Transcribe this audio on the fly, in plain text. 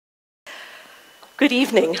Good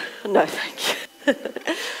evening. No, thank you.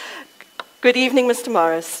 Good evening, Mr.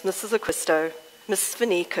 Morris, Mrs. Acquisto, Mrs. Van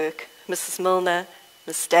Niekerk, Mrs. Milner,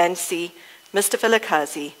 Ms. Dancy, Mr.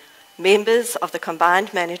 Vilakazi, members of the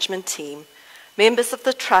combined management team, members of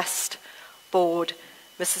the trust board,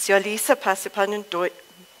 Mrs. Yolisa Pasipanondoy,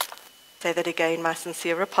 say that again, my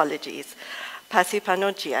sincere apologies,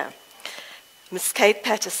 Pasipanogia, Ms. Kate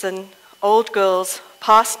Patterson, old girls,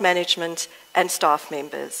 past management, and staff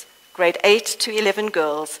members, grade 8 to 11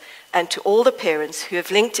 girls, and to all the parents who have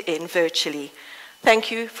linked in virtually, thank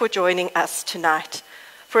you for joining us tonight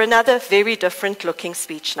for another very different looking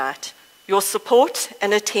speech night. Your support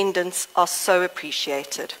and attendance are so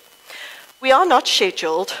appreciated. We are not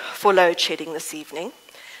scheduled for load shedding this evening,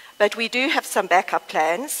 but we do have some backup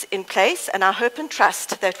plans in place, and I hope and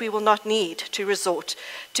trust that we will not need to resort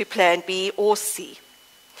to plan B or C.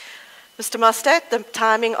 Mr. Mostert, the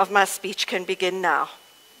timing of my speech can begin now.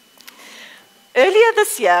 Earlier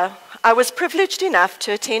this year, I was privileged enough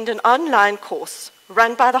to attend an online course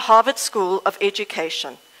run by the Harvard School of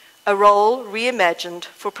Education, a role reimagined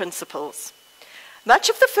for principals. Much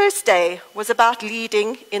of the first day was about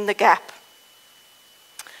leading in the gap.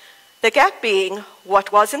 The gap being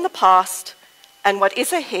what was in the past and what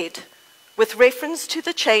is ahead, with reference to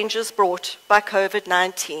the changes brought by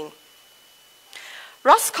COVID-19.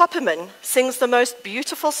 Ross Copperman sings the most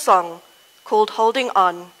beautiful song called Holding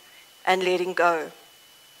On and Letting Go.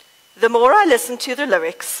 The more I listened to the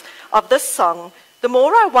lyrics of this song, the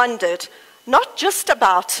more I wondered not just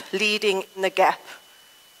about leading in the gap,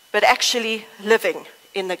 but actually living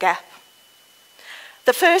in the gap.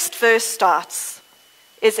 The first verse starts,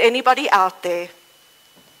 is anybody out there?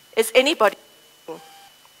 Is anybody?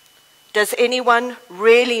 Does anyone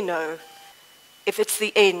really know if it's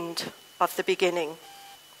the end of the beginning?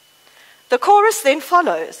 The chorus then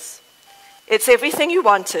follows. It's everything you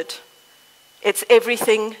wanted. It's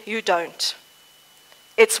everything you don't.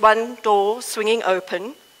 It's one door swinging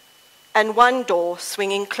open and one door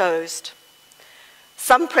swinging closed.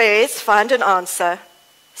 Some prayers find an answer.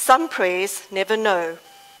 Some prayers never know.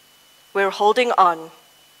 We're holding on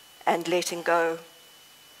and letting go.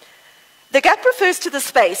 The gap refers to the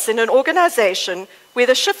space in an organization where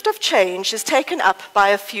the shift of change is taken up by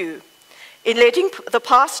a few, in letting the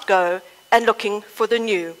past go and looking for the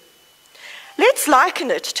new. Let's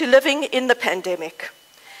liken it to living in the pandemic.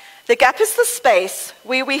 The gap is the space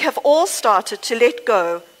where we have all started to let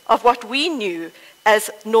go of what we knew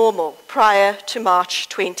as normal prior to March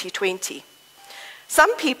 2020.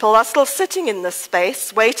 Some people are still sitting in this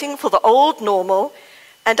space waiting for the old normal,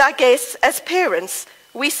 and I guess as parents,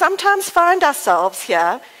 we sometimes find ourselves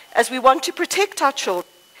here as we want to protect our children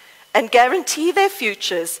and guarantee their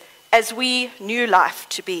futures as we knew life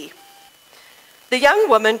to be. The young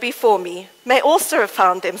women before me may also have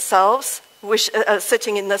found themselves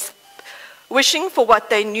sitting in this, wishing for what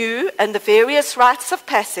they knew and the various rites of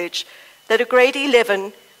passage that a grade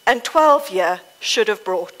 11 and 12 year should have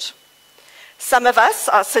brought. Some of us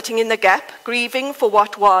are sitting in the gap, grieving for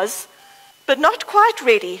what was, but not quite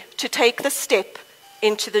ready to take the step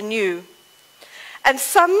into the new. And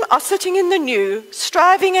some are sitting in the new,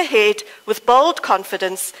 striving ahead with bold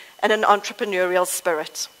confidence and an entrepreneurial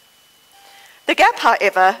spirit. The gap,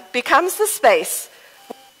 however, becomes the space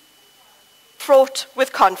fraught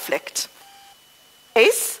with conflict.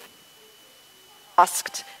 Space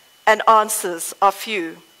asked and answers are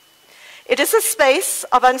few. It is a space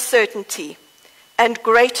of uncertainty and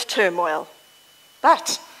great turmoil.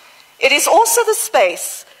 But it is also the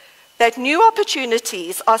space that new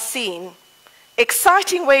opportunities are seen,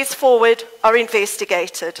 exciting ways forward are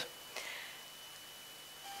investigated,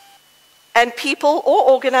 and people or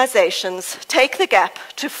organizations take the gap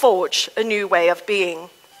to forge a new way of being.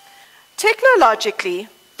 Technologically,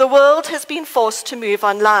 the world has been forced to move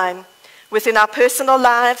online within our personal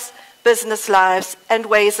lives, business lives, and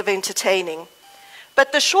ways of entertaining.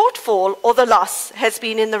 But the shortfall or the loss has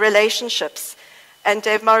been in the relationships, and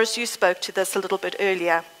Dave Morris, you spoke to this a little bit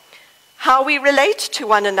earlier. How we relate to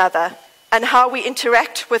one another and how we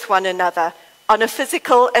interact with one another on a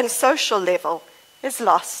physical and social level is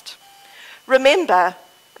lost. Remember,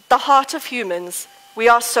 at the heart of humans, we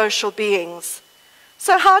are social beings.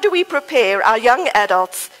 So how do we prepare our young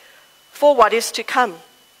adults for what is to come?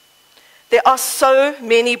 There are so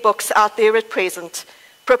many books out there at present,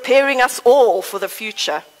 preparing us all for the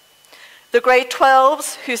future. The grade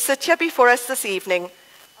 12s who sit here before us this evening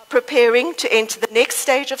are preparing to enter the next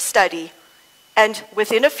stage of study, and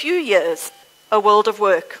within a few years, a world of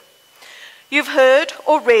work. You've heard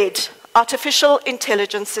or read artificial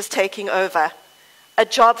intelligence is taking over. A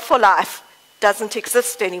job for life doesn't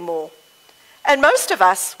exist anymore. And most of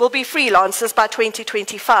us will be freelancers by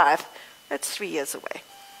 2025. That's 3 years away.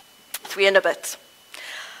 3 and a bit.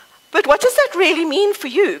 But what does that really mean for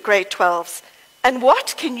you, grade 12s? And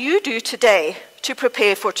what can you do today to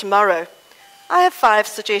prepare for tomorrow? I have 5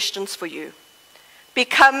 suggestions for you.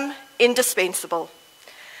 Become indispensable.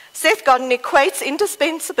 Seth Godin equates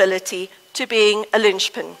indispensability to being a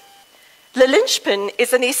linchpin. The linchpin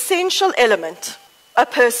is an essential element, a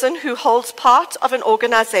person who holds part of an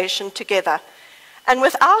organization together. And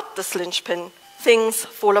without this linchpin, things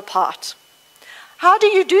fall apart. How do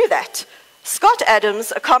you do that? Scott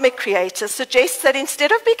Adams, a comic creator, suggests that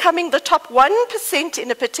instead of becoming the top 1% in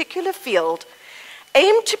a particular field,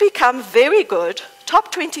 aim to become very good,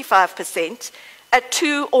 top 25%, at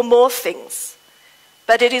 2 or more things.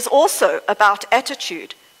 But it is also about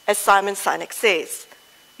attitude, as Simon Sinek says.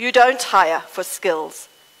 You don't hire for skills,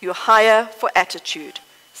 you hire for attitude.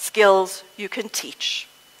 Skills you can teach.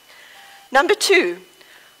 Number 2,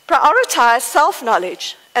 prioritize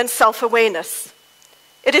self-knowledge and self-awareness.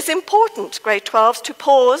 It is important, grade 12s, to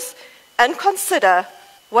pause and consider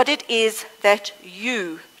what it is that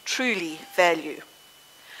you truly value.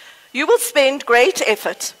 You will spend great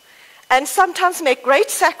effort and sometimes make great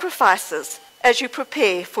sacrifices as you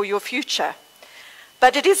prepare for your future.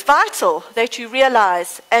 But it is vital that you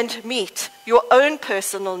realize and meet your own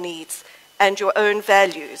personal needs and your own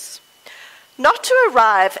values. Not to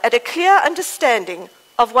arrive at a clear understanding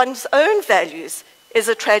of one's own values is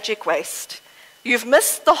a tragic waste. You've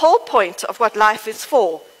missed the whole point of what life is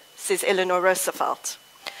for, says Eleanor Roosevelt.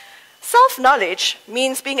 Self-knowledge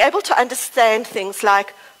means being able to understand things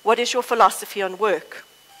like, what is your philosophy on work?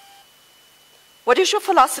 What is your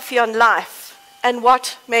philosophy on life? And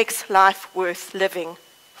what makes life worth living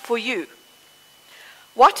for you?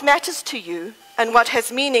 What matters to you and what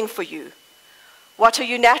has meaning for you? What are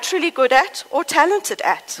you naturally good at or talented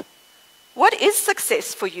at? What is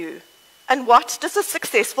success for you? And what does a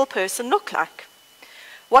successful person look like?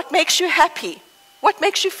 What makes you happy? What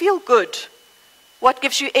makes you feel good? What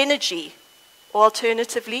gives you energy? Or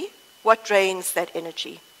alternatively, what drains that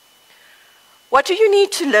energy? What do you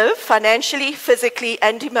need to live financially, physically,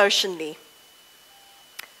 and emotionally?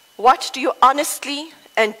 What do you honestly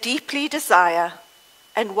and deeply desire?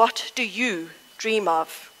 And what do you dream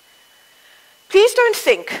of? Please don't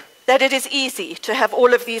think that it is easy to have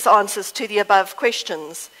all of these answers to the above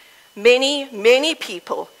questions. Many, many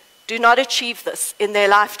people do not achieve this in their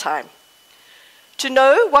lifetime. To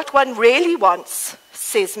know what one really wants,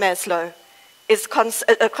 says Maslow, is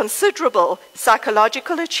a considerable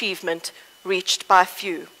psychological achievement reached by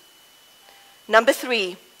few. Number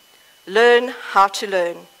 3, learn how to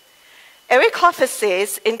learn. Eric Hoffer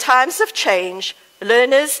says, in times of change,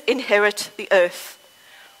 learners inherit the earth,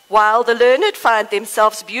 while the learned find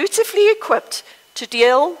themselves beautifully equipped to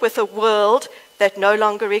deal with a world that no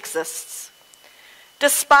longer exists.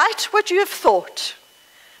 Despite what you have thought,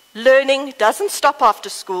 learning doesn't stop after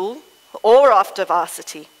school or after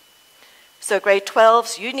varsity. So grade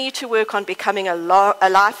 12s, you need to work on becoming a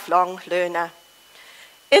lifelong learner.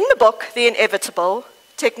 In the book, The Inevitable,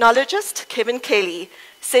 technologist Kevin Kelly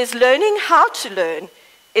says learning how to learn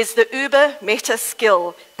is the uber meta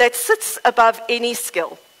skill that sits above any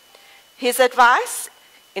skill. His advice,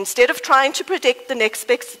 instead of trying to predict the next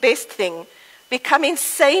best thing, become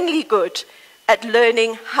insanely good at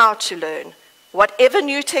learning how to learn, whatever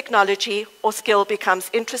new technology or skill becomes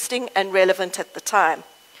interesting and relevant at the time.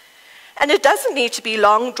 And it doesn't need to be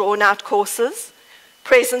long, drawn-out courses.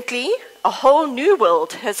 Presently, a whole new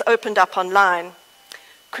world has opened up online.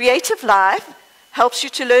 Creative Life helps you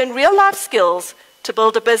to learn real-life skills to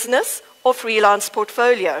build a business or freelance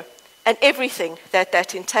portfolio, and everything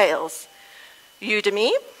that entails.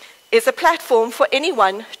 Udemy is a platform for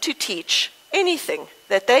anyone to teach anything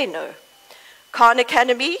that they know. Khan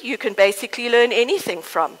Academy, you can basically learn anything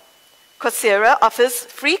from. Coursera offers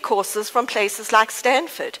free courses from places like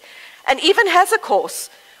Stanford, and even has a course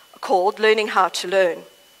called Learning How to Learn.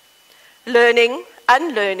 Learning,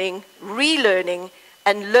 unlearning, relearning,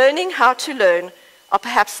 and learning how to learn are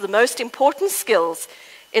perhaps the most important skills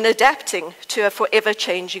in adapting to a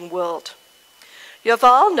forever-changing world.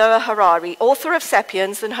 Yuval Noah Harari, author of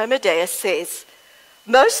Sapiens and Homo Deus, says,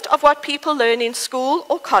 most of what people learn in school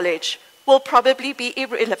or college will probably be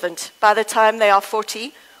irrelevant by the time they are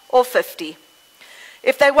 40 or 50.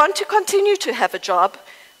 If they want to continue to have a job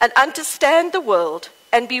and understand the world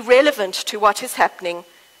and be relevant to what is happening,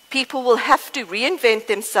 people will have to reinvent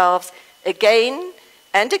themselves again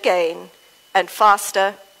and again, and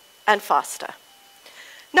faster and faster.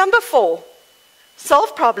 Number 4,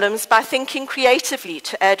 solve problems by thinking creatively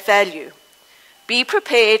to add value. Be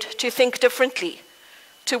prepared to think differently.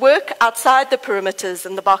 to work outside the perimeters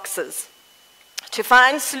and the boxes, to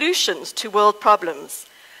find solutions to world problems.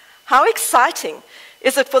 How exciting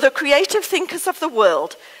is it for the creative thinkers of the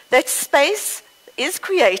world that space is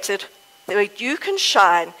created where you can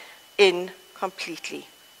shine in completely.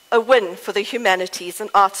 A win for the humanities and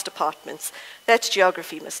arts departments. That's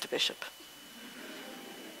geography, Mr. Bishop.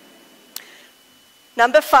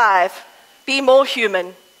 Number 5, be more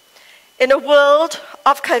human. In a world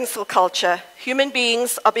of cancel culture, human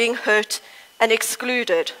beings are being hurt and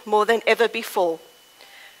excluded more than ever before.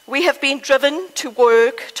 We have been driven to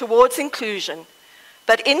work towards inclusion,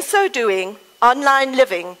 but in so doing, online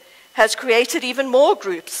living has created even more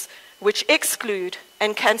groups which exclude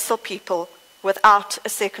and cancel people without a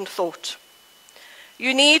second thought.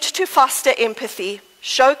 You need to foster empathy,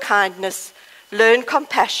 show kindness, learn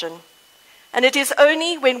compassion, and it is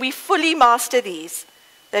only when we fully master these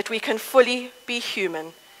that we can fully be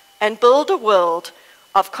human and build a world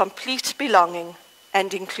of complete belonging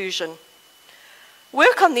and inclusion.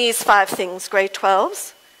 Work on these 5 things, grade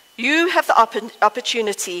 12s. You have the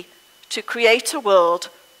opportunity to create a world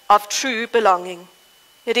of true belonging.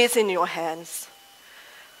 It is in your hands.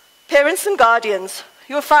 Parents and guardians,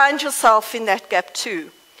 you'll find yourself in that gap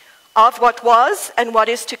too, of what was and what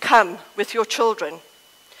is to come with your children.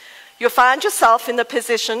 You'll find yourself in the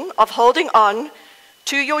position of holding on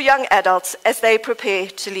to your young adults as they prepare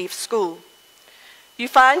to leave school. You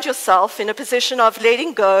find yourself in a position of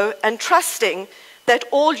letting go and trusting that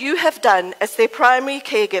all you have done as their primary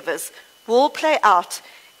caregivers will play out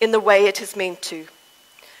in the way it is meant to.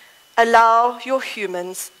 Allow your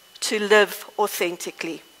humans to live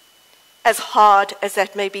authentically, as hard as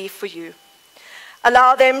that may be for you.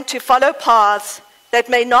 Allow them to follow paths that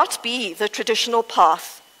may not be the traditional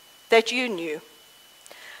path that you knew.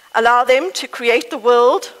 Allow them to create the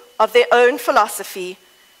world of their own philosophy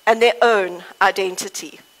and their own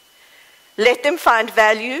identity. Let them find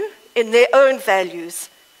value in their own values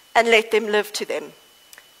and let them live to them.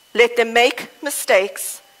 Let them make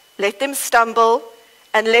mistakes, let them stumble,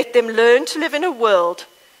 and let them learn to live in a world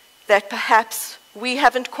that perhaps we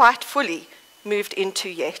haven't quite fully moved into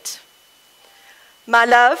yet. My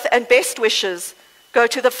love and best wishes go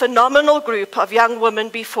to the phenomenal group of young women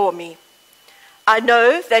before me. I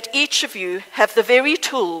know that each of you have the very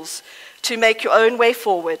tools to make your own way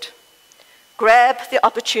forward. Grab the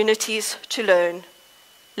opportunities to learn.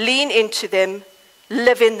 Lean into them,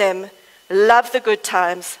 live in them, love the good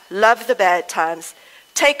times, love the bad times.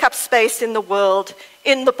 Take up space in the world,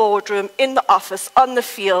 in the boardroom, in the office, on the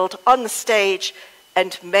field, on the stage,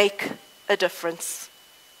 and make a difference.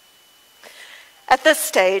 At this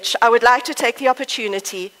stage, I would like to take the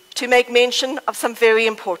opportunity to make mention of some very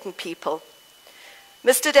important people.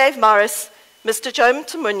 Mr. Dave Morris, Mr. Joe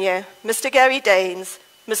Mtamunye, Mr. Gary Daines,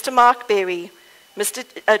 Mr. Mark Berry,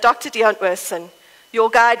 Dr. Dion Werson, your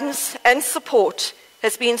guidance and support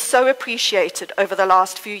has been so appreciated over the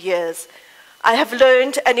last few years. I have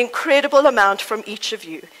learned an incredible amount from each of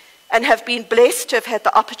you and have been blessed to have had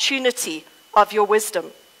the opportunity of your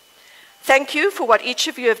wisdom. Thank you for what each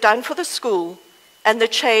of you have done for the school and the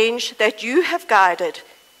change that you have guided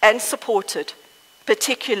and supported,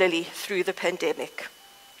 particularly through the pandemic.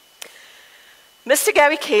 Mr.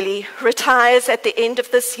 Gary Kelly retires at the end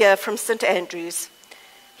of this year from St. Andrews.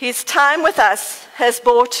 His time with us has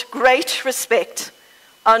brought great respect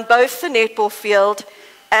on both the netball field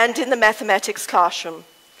and in the mathematics classroom.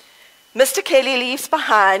 Mr. Kelly leaves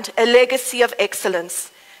behind a legacy of excellence,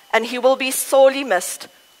 and he will be sorely missed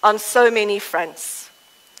on so many fronts.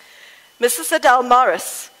 Mrs. Adele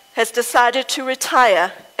Morris has decided to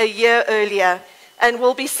retire a year earlier and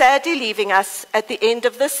will be sadly leaving us at the end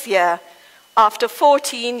of this year after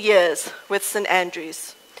 14 years with St.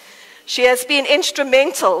 Andrews. She has been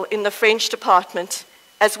instrumental in the French department,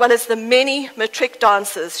 as well as the many matric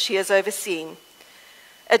dances she has overseen.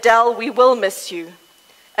 Adele, we will miss you,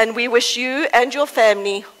 and we wish you and your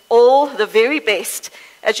family all the very best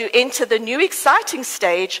as you enter the new exciting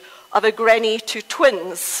stage of a granny to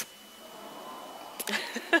twins.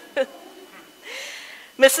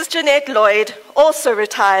 Mrs. Jeanette Lloyd also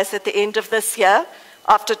retires at the end of this year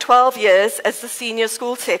after 12 years as the senior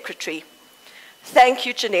school secretary. Thank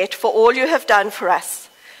you, Jeanette, for all you have done for us.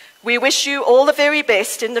 We wish you all the very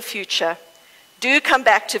best in the future. Do come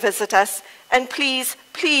back to visit us, and please,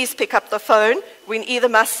 please pick up the phone when either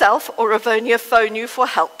myself or Ravonia phone you for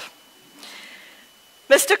help.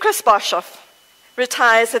 Mr. Chris Boshoff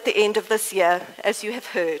retires at the end of this year, as you have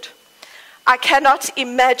heard. I cannot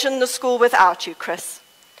imagine the school without you, Chris.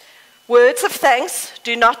 Words of thanks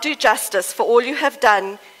do not do justice for all you have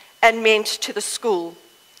done and meant to the school.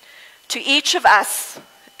 To each of us,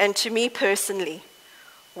 and to me personally,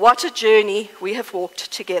 What a journey we have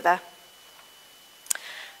walked together.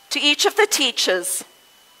 To each of the teachers,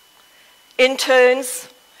 interns,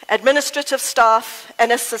 administrative staff,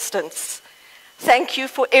 and assistants, thank you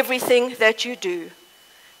for everything that you do.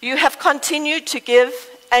 You have continued to give,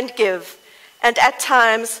 and at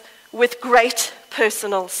times with great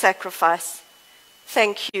personal sacrifice.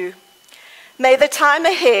 Thank you. May the time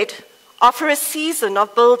ahead offer a season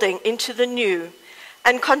of building into the new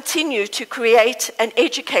and continue to create and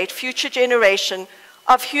educate future generation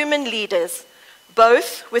of human leaders,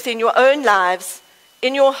 both within your own lives,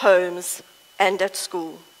 in your homes, and at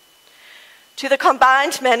school. To the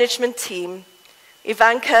combined management team,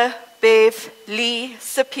 Ivanka, Bev, Lee,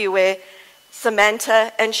 Sipiwe,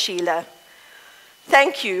 Samantha, and Sheila,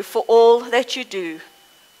 thank you for all that you do,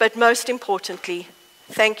 but most importantly,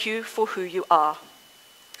 thank you for who you are.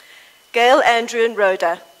 Gill, Andrew, and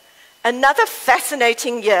Rhoda, another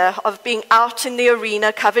fascinating year of being out in the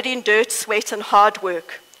arena covered in dirt, sweat, and hard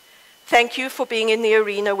work. Thank you for being in the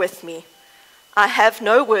arena with me. I have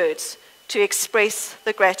no words to express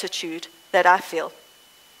the gratitude that I feel.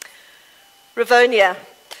 Rivonia,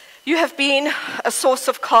 you have been a source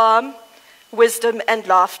of calm, wisdom, and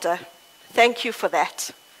laughter. Thank you for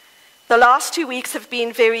that. The last 2 weeks have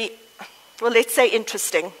been very, well, let's say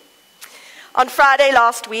interesting. On Friday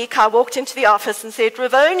last week, I walked into the office and said,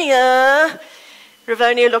 Rivonia.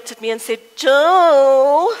 Rivonia looked at me and said,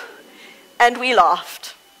 Jill. And we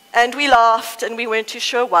laughed. And we laughed, and we weren't too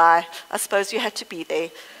sure why. I suppose you had to be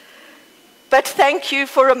there. But thank you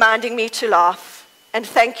for reminding me to laugh, and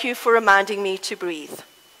thank you for reminding me to breathe.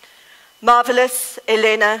 Marvelous,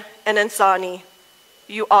 Elena, and Ansani,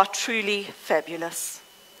 you are truly fabulous.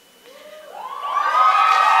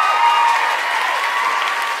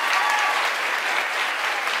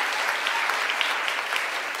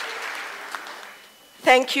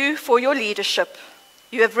 Thank you for your leadership.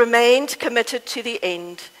 You have remained committed to the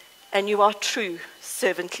end, and you are true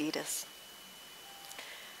servant leaders.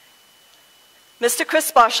 Mr.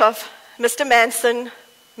 Chris Boshoff, Mr. Manson,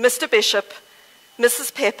 Mr. Bishop,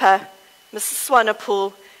 Mrs. Pepper, Mrs.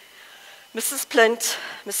 Swanepoel, Mrs. Plint,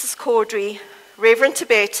 Mrs. Caudry, Reverend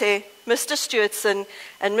Tibete, Mr. Stewartson,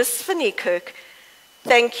 and Ms. Van-Niekerk,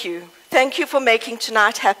 thank you. Thank you for making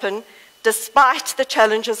tonight happen, despite the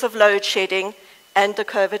challenges of load shedding and the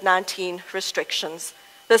COVID-19 restrictions.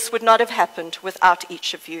 This would not have happened without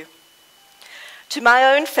each of you. To my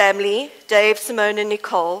own family, Dave, Simone, and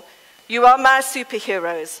Nicole, you are my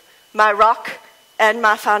superheroes, my rock, and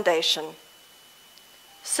my foundation.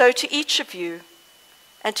 So to each of you,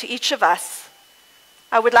 and to each of us,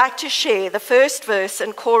 I would like to share the first verse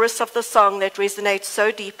and chorus of the song that resonates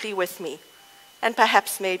so deeply with me, and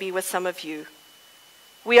perhaps maybe with some of you.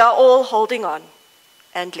 We are all holding on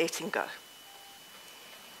and letting go.